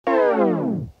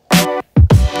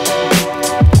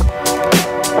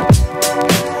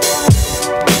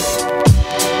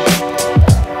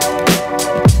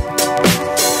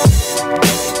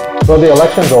So the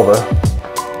election's over,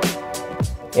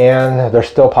 and there's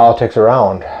still politics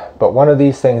around. But one of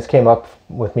these things came up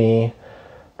with me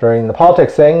during the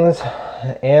politics things,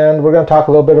 and we're going to talk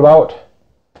a little bit about,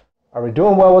 are we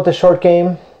doing well with the short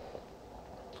game?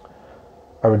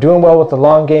 Are we doing well with the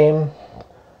long game?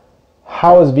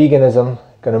 How is veganism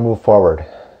going to move forward?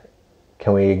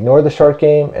 Can we ignore the short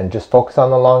game and just focus on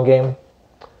the long game?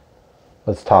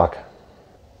 Let's talk.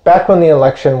 Back when the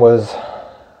election was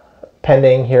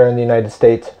pending here in the United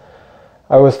States,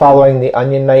 I was following the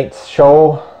Onion Knights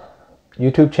show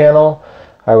YouTube channel.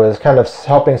 I was kind of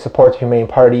helping support the Humane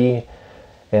Party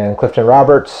and Clifton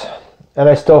Roberts, and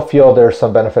I still feel there's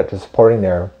some benefit to supporting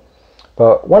there.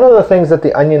 But one of the things that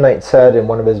the Onion Knight said in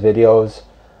one of his videos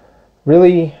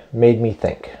really made me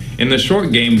think. In the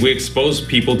short game, we expose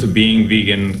people to being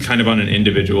vegan kind of on an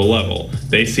individual level.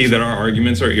 They see that our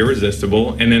arguments are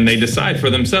irresistible, and then they decide for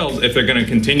themselves if they're going to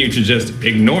continue to just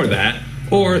ignore that,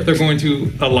 or they're going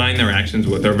to align their actions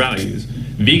with their values.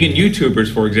 Vegan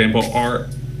YouTubers, for example, are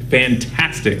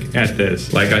fantastic at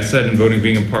this. Like I said in Voting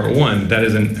Vegan Part 1, that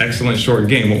is an excellent short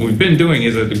game. What we've been doing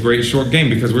is a great short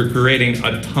game because we're creating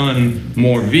a ton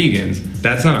more vegans.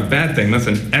 That's not a bad thing, that's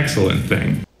an excellent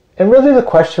thing. And really the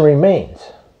question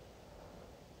remains,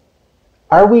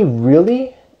 are we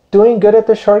really doing good at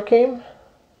the short game?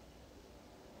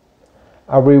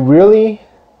 Are we really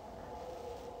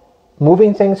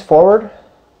moving things forward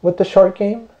with the short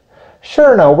game?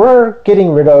 Sure, now we're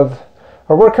getting rid of,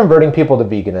 or we're converting people to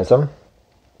veganism.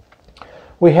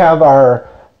 We have our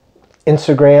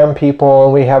Instagram people,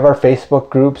 and we have our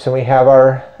Facebook groups, and we have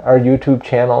our YouTube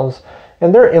channels,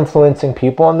 and they're influencing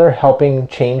people, and they're helping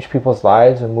change people's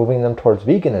lives and moving them towards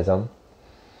veganism.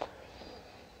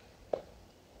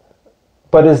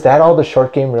 But is that all the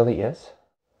short game really is?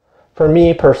 For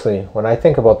me personally, when I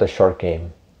think about the short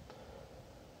game,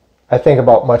 I think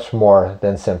about much more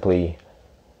than simply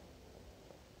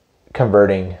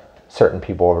converting certain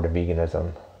people over to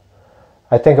veganism.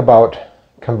 I think about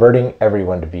converting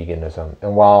everyone to veganism.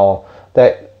 And while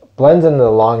that blends into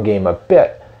the long game a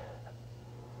bit,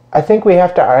 I think we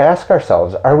have to ask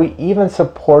ourselves, are we even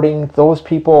supporting those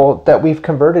people that we've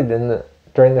converted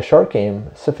during the short game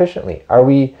sufficiently? Are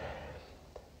we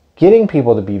getting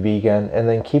people to be vegan and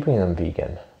then keeping them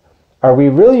vegan? Are we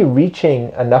really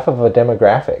reaching enough of a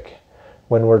demographic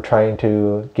when we're trying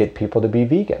to get people to be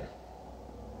vegan?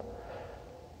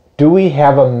 Do we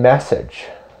have a message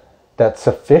that's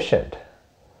sufficient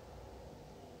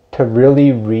to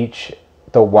really reach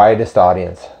the widest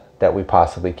audience that we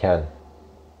possibly can?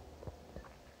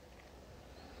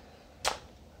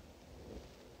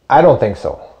 I don't think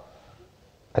so.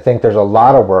 I think there's a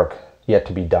lot of work yet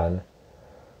to be done.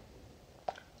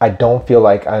 I don't feel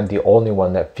like I'm the only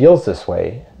one that feels this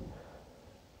way.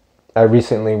 I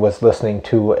recently was listening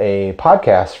to a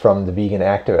podcast from the vegan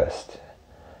activist,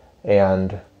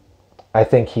 and I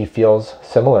think he feels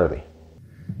similarly.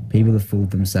 People have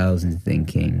fooled themselves into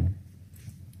thinking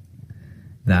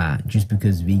that just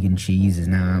because vegan cheese is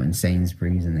now out in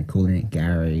Sainsbury's and they're calling it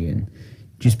Gary, and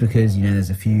just because, you know, there's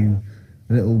a few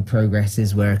little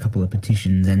progresses where a couple of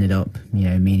petitions ended up, you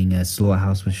know, meaning a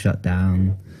slaughterhouse was shut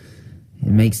down, it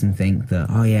makes them think that,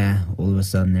 oh yeah, all of a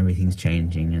sudden everything's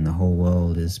changing and the whole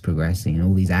world is progressing, and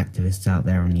all these activists out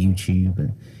there on YouTube,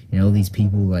 and, you know, all these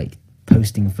people like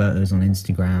posting photos on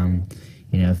Instagram,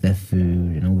 you know, of their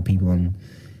food, and all the people on,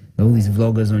 all these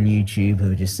vloggers on YouTube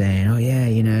who are just saying, oh yeah,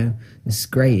 you know, it's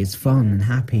great, it's fun and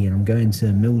happy, and I'm going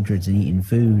to Mildred's and eating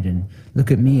food, and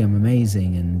look at me, I'm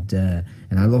amazing, and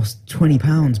I lost 20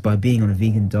 pounds by being on a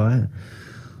vegan diet.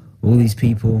 All these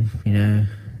people, you know,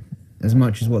 as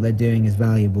much as what they're doing is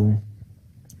valuable,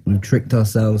 we've tricked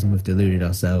ourselves and we've deluded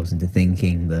ourselves into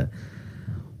thinking that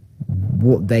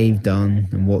what they've done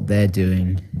and what they're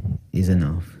doing is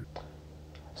enough.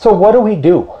 So what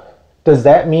do? Does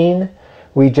that mean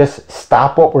we just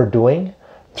stop what we're doing,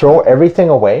 throw everything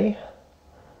away?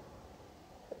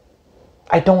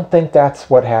 I don't think that's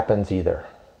what happens either.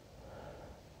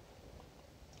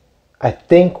 I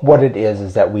think what it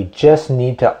is that we just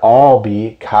need to all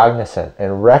be cognizant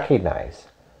and recognize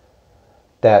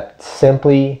that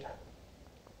simply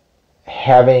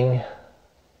having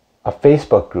a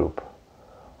Facebook group,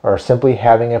 or simply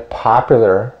having a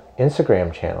popular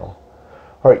Instagram channel,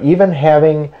 or even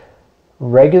having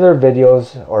regular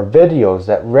videos or videos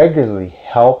that regularly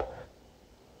help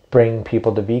bring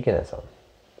people to veganism,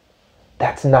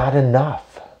 that's not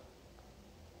enough.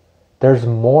 There's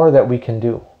more that we can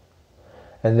do.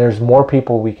 And there's more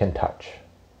people we can touch.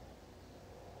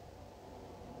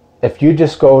 If you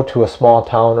just go to a small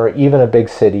town or even a big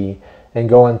city and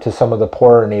go into some of the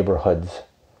poorer neighborhoods,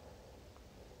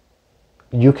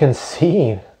 you can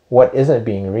see what isn't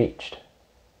being reached.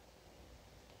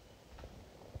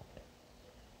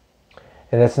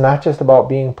 And it's not just about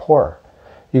being poor.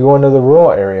 You go into the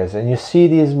rural areas and you see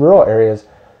these rural areas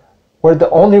where the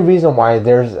only reason why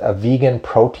there's a vegan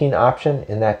protein option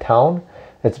in that town,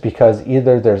 it's because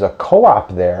either there's a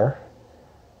co-op there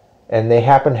and they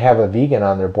happen to have a vegan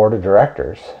on their board of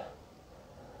directors,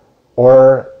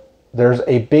 or there's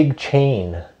a big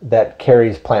chain that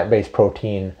carries plant-based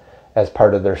protein as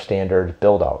part of their standard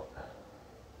build-out.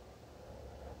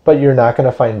 But you're not going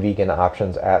to find vegan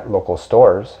options at local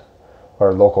stores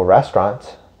or local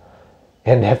restaurants.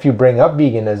 And if you bring up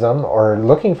veganism or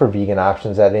looking for vegan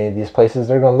options at any of these places,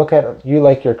 they're going to look at you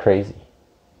like you're crazy.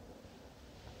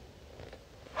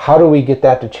 How do we get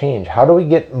that to change? How do we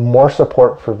get more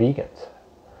support for vegans?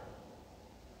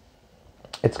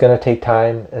 It's going to take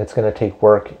time and it's going to take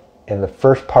work. And the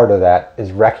first part of that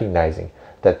is recognizing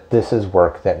that this is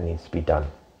work that needs to be done.